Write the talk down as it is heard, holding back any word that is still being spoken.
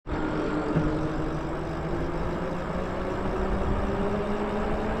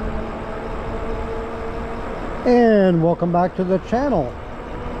And welcome back to the channel.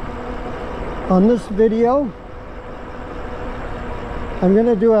 On this video, I'm going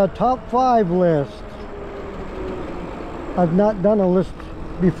to do a top 5 list. I've not done a list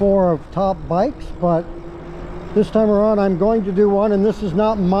before of top bikes, but this time around I'm going to do one, and this is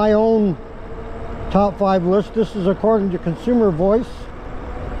not my own top 5 list. This is according to Consumer Voice,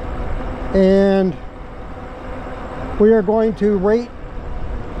 and we are going to rate,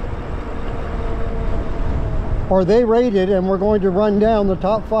 or they rated, and we're going to run down the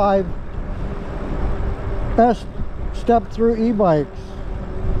top 5 best step-through e-bikes.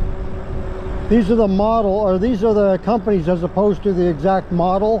 These are the model, or these are the companies as opposed to the exact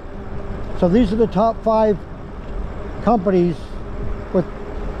model. So these are the top 5 companies with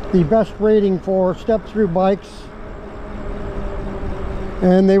the best rating for step-through bikes.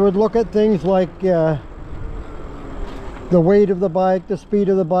 And they would look at things like the weight of the bike, the speed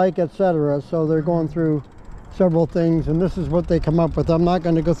of the bike, etc. So they're going through several things, and this is what they come up with. I'm not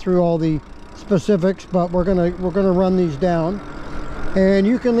going to go through all the specifics, but we're gonna run these down, and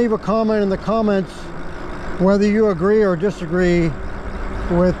you can leave a comment in the comments whether you agree or disagree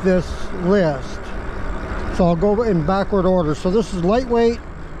with this list. So I'll go in backward order. So this is lightweight,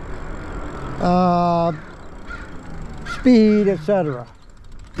 speed, etc.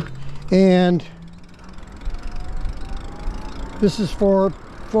 And this is for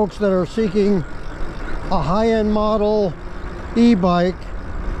folks that are seeking a high-end model e-bike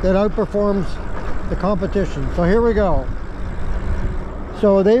that outperforms the competition. So here we go.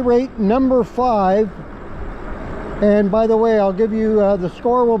 So they rate number 5, and by the way, I'll give you the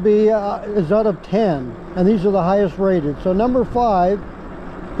score will be is out of 10, and these are the highest rated. So number 5,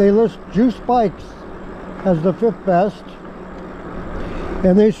 they list Juice Bikes as the 5th best,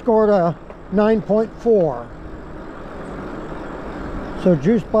 and they scored a 9.4. So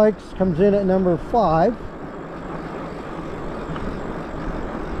Juice Bikes comes in at number 5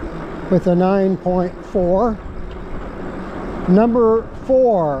 with a 9.4. Number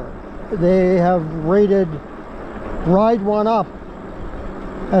 4, they have rated Ride One Up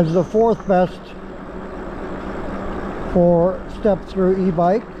as the 4th best for step-through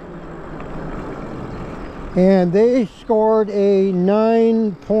e-bike, and they scored a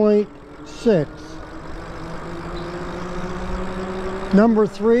 9.6. Number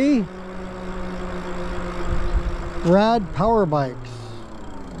 3, Rad Power Bikes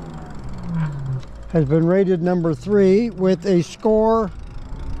has been rated number 3 with a score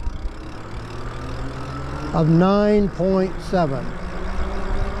of 9.7.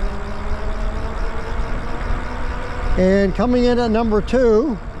 And coming in at number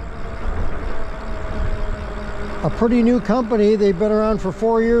 2, a pretty new company. They've been around for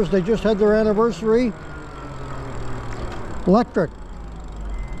 4 years. They just had their anniversary. Electric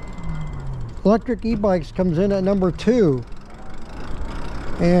e-bikes comes in at number 2,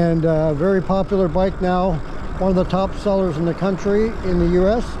 and a very popular bike now, one of the top sellers in the country, in the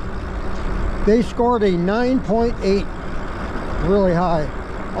US. They scored a 9.8, really high,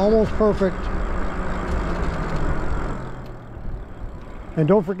 almost perfect. And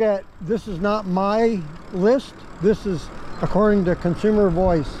don't forget, this is not my list, this is according to Consumer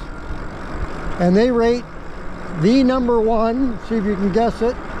Voice, and they rate the number 1, see if you can guess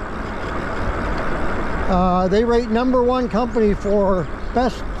it. They rate number 1 company for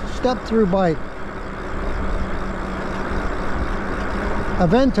best step-through bike,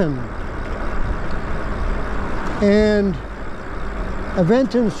 Aventon. And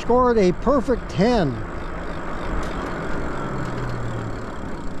Aventon scored a perfect 10.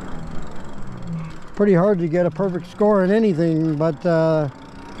 Pretty hard to get a perfect score in anything, but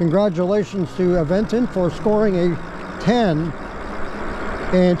congratulations to Aventon for scoring a 10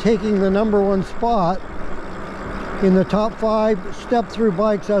 and taking the number 1 spot in the top 5 step-through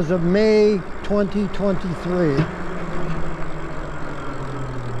bikes as of May 2023.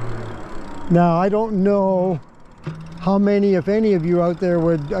 Now, I don't know how many, if any of you out there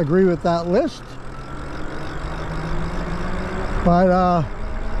would agree with that list, but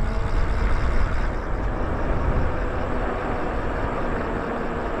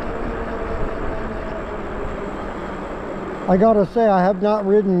I gotta say, I have not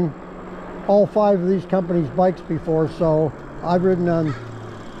ridden all 5 of these companies' bikes before, so I've ridden on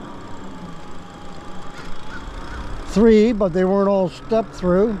 3, but they weren't all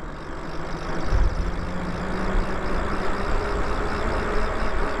step-through.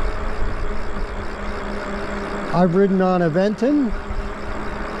 I've ridden on Aventon,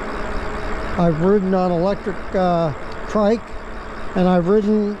 I've ridden on electric trike, and I've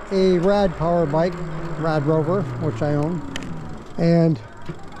ridden a Rad Power bike, Rad Rover, which I own. And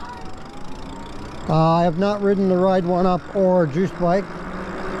I have not ridden the Ride One Up or Juice Bike,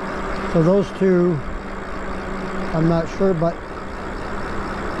 so those two I'm not sure, but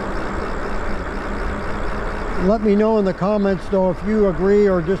let me know in the comments though if you agree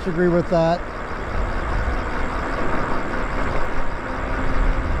or disagree with that.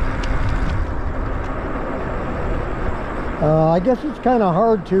 I guess it's kind of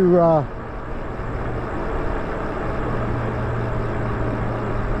hard to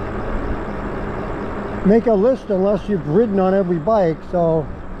make a list unless you've ridden on every bike. So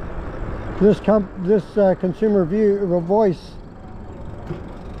this Consumer Voice,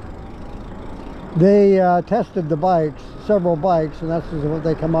 they tested the bikes, several bikes, and that's what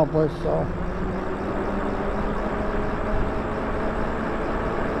they come up with. So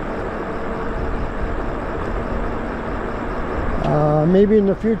maybe in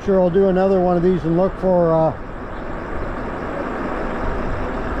the future I'll do another one of these and look for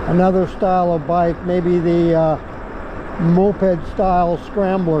another style of bike, maybe the moped style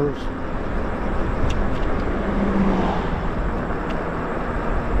scramblers.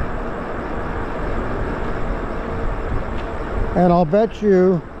 And I'll bet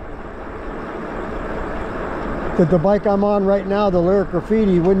you that the bike I'm on right now, the Lyric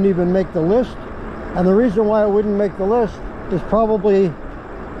Graffiti, wouldn't even make the list. And the reason why it wouldn't make the list is probably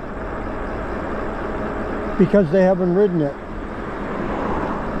because they haven't ridden it.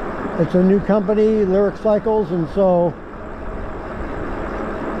 It's a new company, Lyric Cycles, and so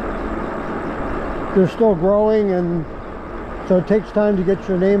they're still growing, and so it takes time to get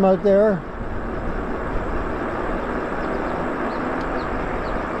your name out there.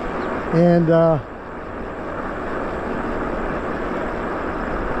 And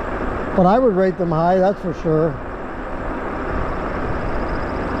but I would rate them high, that's for sure.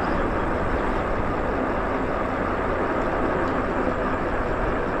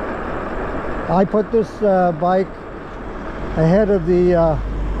 I put this bike ahead of the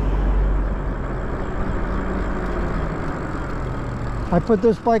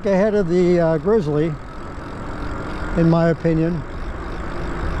Grizzly, in my opinion.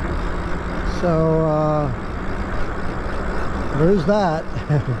 So there's that.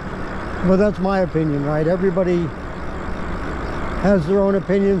 But that's my opinion, right? Everybody has their own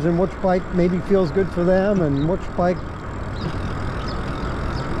opinions and which bike maybe feels good for them and which bike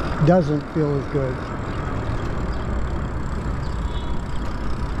doesn't feel as good.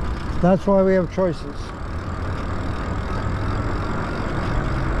 That's why we have choices.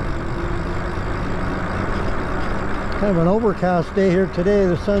 Kind of an overcast day here today.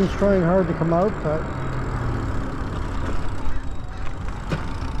 The sun's trying hard to come out, but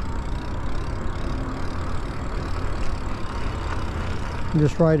I'm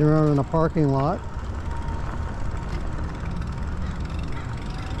just riding around in a parking lot.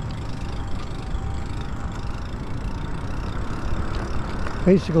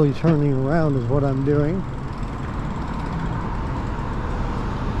 Basically turning around is what I'm doing.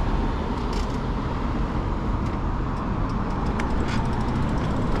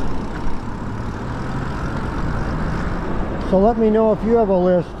 So let me know if you have a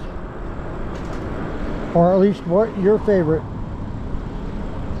list, or at least what your favorite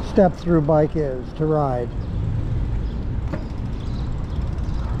step-through bike is to ride.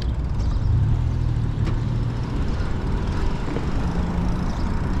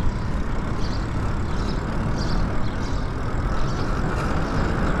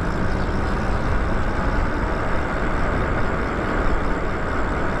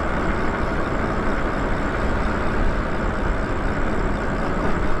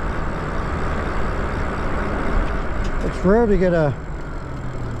 It's rare to get a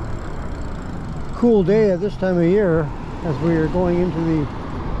cool day at this time of year, as we are going into the,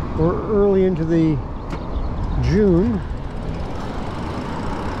 or early into the June,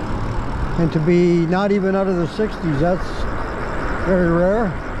 and to be not even out of the 60s, that's very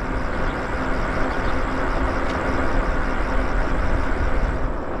rare.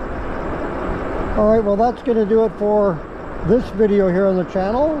 Alright, well that's going to do it for this video here on the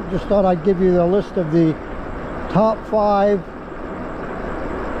channel. Just thought I'd give you the list of the top 5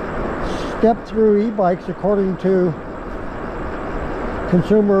 step-through e-bikes according to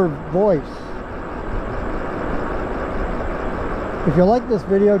Consumer Voice. If you like this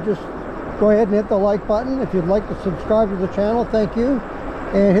video, just go ahead and hit the like button. If you'd like to subscribe to the channel, thank you,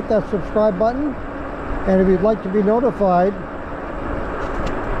 and hit that subscribe button. And if you'd like to be notified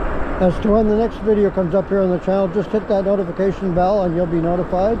as to when the next video comes up here on the channel, just hit that notification bell and you'll be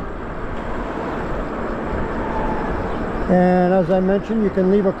notified. And as I mentioned, you can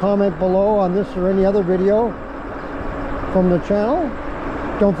leave a comment below on this or any other video from the channel.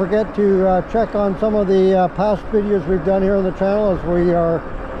 Don't forget to check on some of the past videos we've done here on the channel, as we are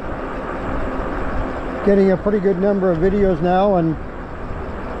getting a pretty good number of videos now, and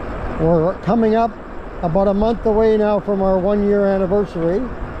we're coming up about a month away now from our 1-year anniversary.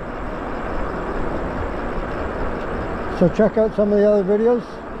 So check out some of the other videos.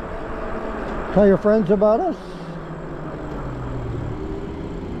 Tell your friends about us.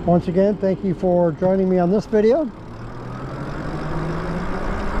 Once again, thank you for joining me on this video.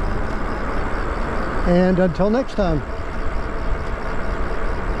 And until next time.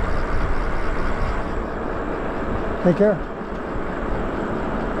 Take care.